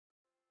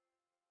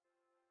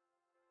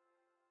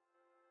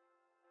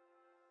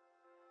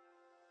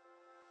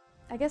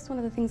I guess one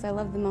of the things I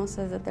loved the most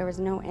is that there was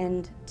no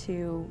end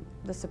to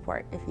the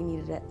support if you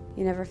needed it.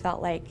 You never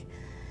felt like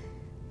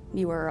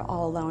you were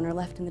all alone or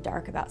left in the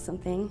dark about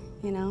something,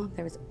 you know?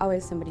 There was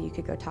always somebody you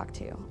could go talk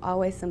to,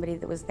 always somebody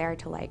that was there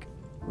to like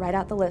write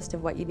out the list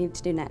of what you need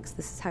to do next.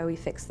 This is how we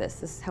fix this.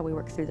 This is how we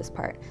work through this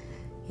part.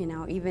 You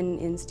know, even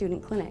in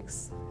student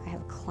clinics, I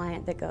have a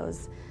client that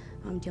goes,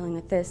 I'm dealing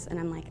with this, and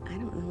I'm like, I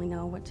don't really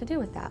know what to do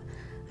with that.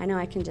 I know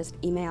I can just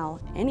email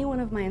any one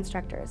of my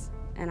instructors,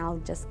 and I'll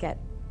just get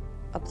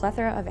a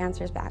plethora of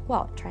answers back.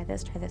 Well, try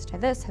this, try this, try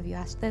this. Have you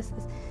asked this?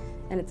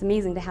 And it's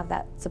amazing to have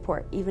that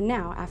support. Even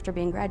now, after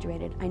being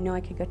graduated, I know I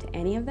could go to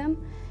any of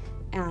them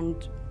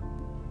and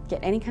get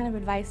any kind of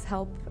advice,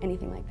 help,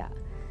 anything like that.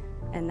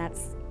 And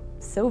that's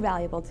so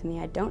valuable to me.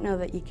 I don't know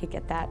that you could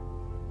get that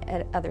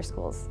at other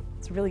schools.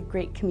 It's a really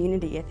great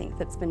community, I think,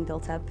 that's been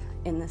built up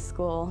in this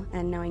school,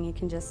 and knowing you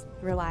can just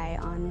rely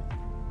on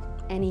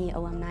any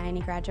alumni, any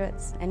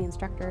graduates, any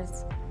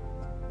instructors.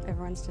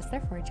 Everyone's just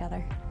there for each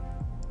other.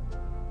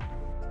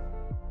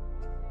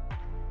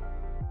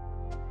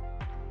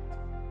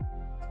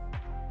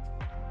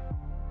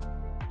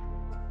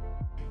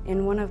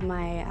 In one of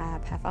my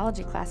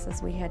pathology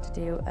classes, we had to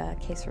do a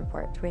case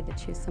report. We had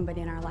to choose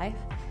somebody in our life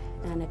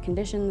and a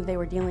condition that they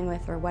were dealing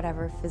with or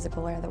whatever,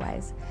 physical or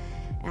otherwise,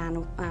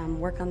 and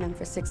work on them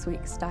for 6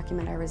 weeks,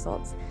 document our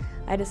results.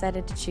 I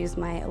decided to choose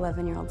my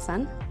 11-year-old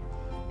son,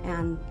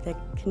 and the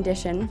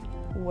condition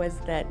was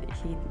that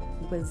he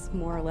was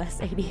more or less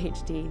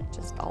ADHD,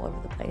 just all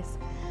over the place.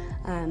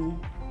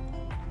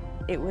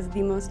 It was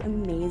the most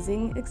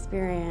amazing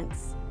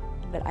experience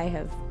that I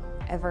have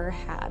ever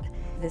had.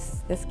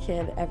 This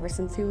kid, ever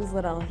since he was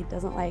little, he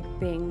doesn't like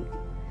being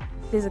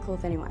physical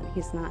with anyone.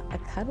 He's not a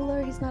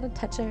cuddler, he's not a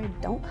toucher,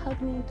 don't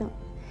hug me, don't.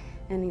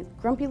 And he's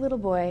a grumpy little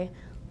boy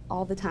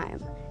all the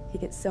time. He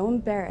gets so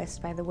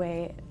embarrassed by the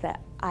way that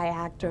I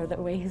act or the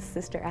way his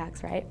sister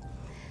acts, right?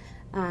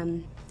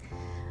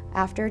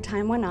 After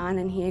time went on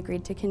and he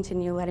agreed to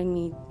continue letting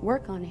me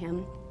work on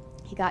him,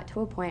 he got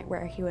to a point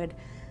where he would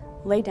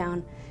lay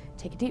down,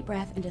 take a deep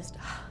breath, and just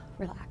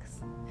relax.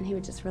 And he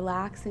would just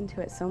relax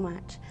into it so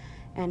much.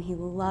 And he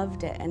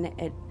loved it, and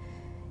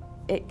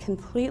it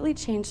completely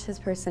changed his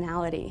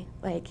personality.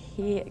 Like,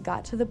 he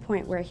got to the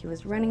point where he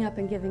was running up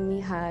and giving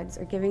me hugs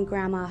or giving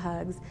grandma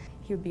hugs.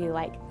 He would be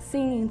like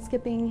singing and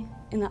skipping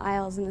in the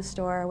aisles in the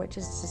store, which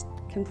is just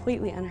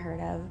completely unheard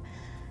of.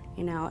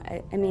 You know,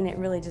 I mean, it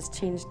really just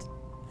changed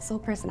his whole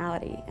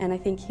personality. And I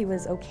think he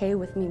was okay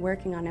with me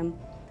working on him,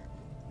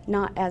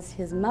 not as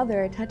his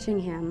mother touching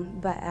him,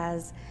 but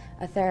as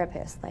a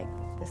therapist. Like,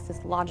 this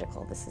is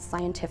logical, this is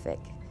scientific.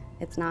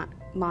 It's not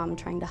mom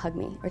trying to hug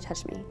me or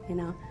touch me, you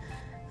know?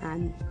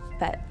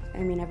 But, I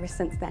mean, ever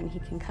since then, he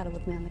can cuddle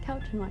with me on the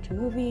couch and watch a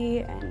movie,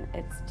 and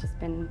it's just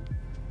been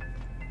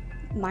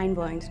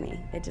mind-blowing to me.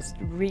 It just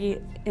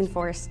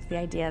reinforced the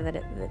idea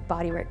that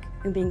body work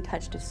and being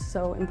touched is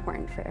so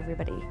important for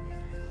everybody.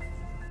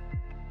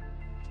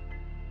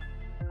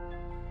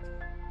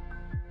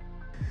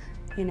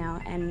 You know,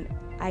 and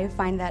I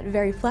find that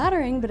very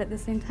flattering, but at the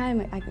same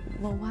time,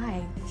 well,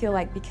 why? I feel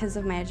like because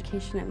of my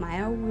education at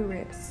Mayo, we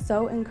were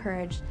so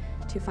encouraged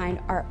to find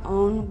our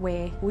own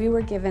way. We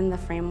were given the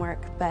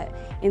framework, but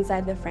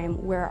inside the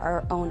frame, we're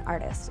our own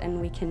artists,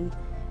 and we can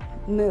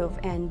move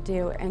and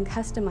do and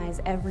customize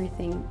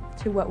everything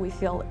to what we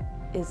feel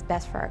is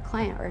best for our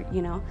client, or,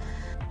 you know,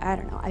 I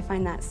don't know. I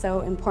find that so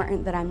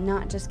important that I'm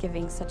not just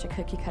giving such a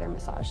cookie-cutter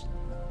massage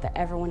that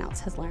everyone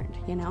else has learned,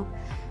 you know?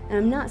 And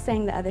I'm not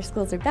saying that other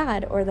schools are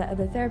bad or that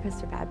other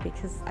therapists are bad,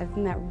 because I've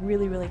met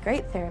really, really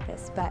great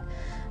therapists, but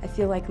I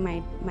feel like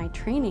my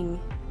training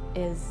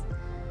is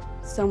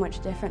so much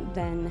different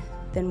than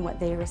what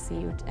they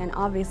received. And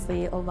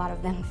obviously a lot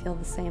of them feel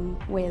the same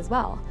way as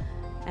well.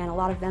 And a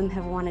lot of them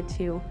have wanted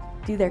to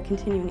do their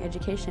continuing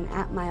education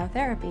at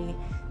Myotherapy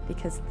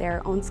because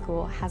their own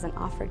school hasn't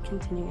offered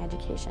continuing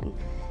education.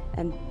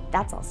 And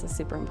that's also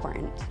super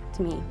important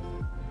to me.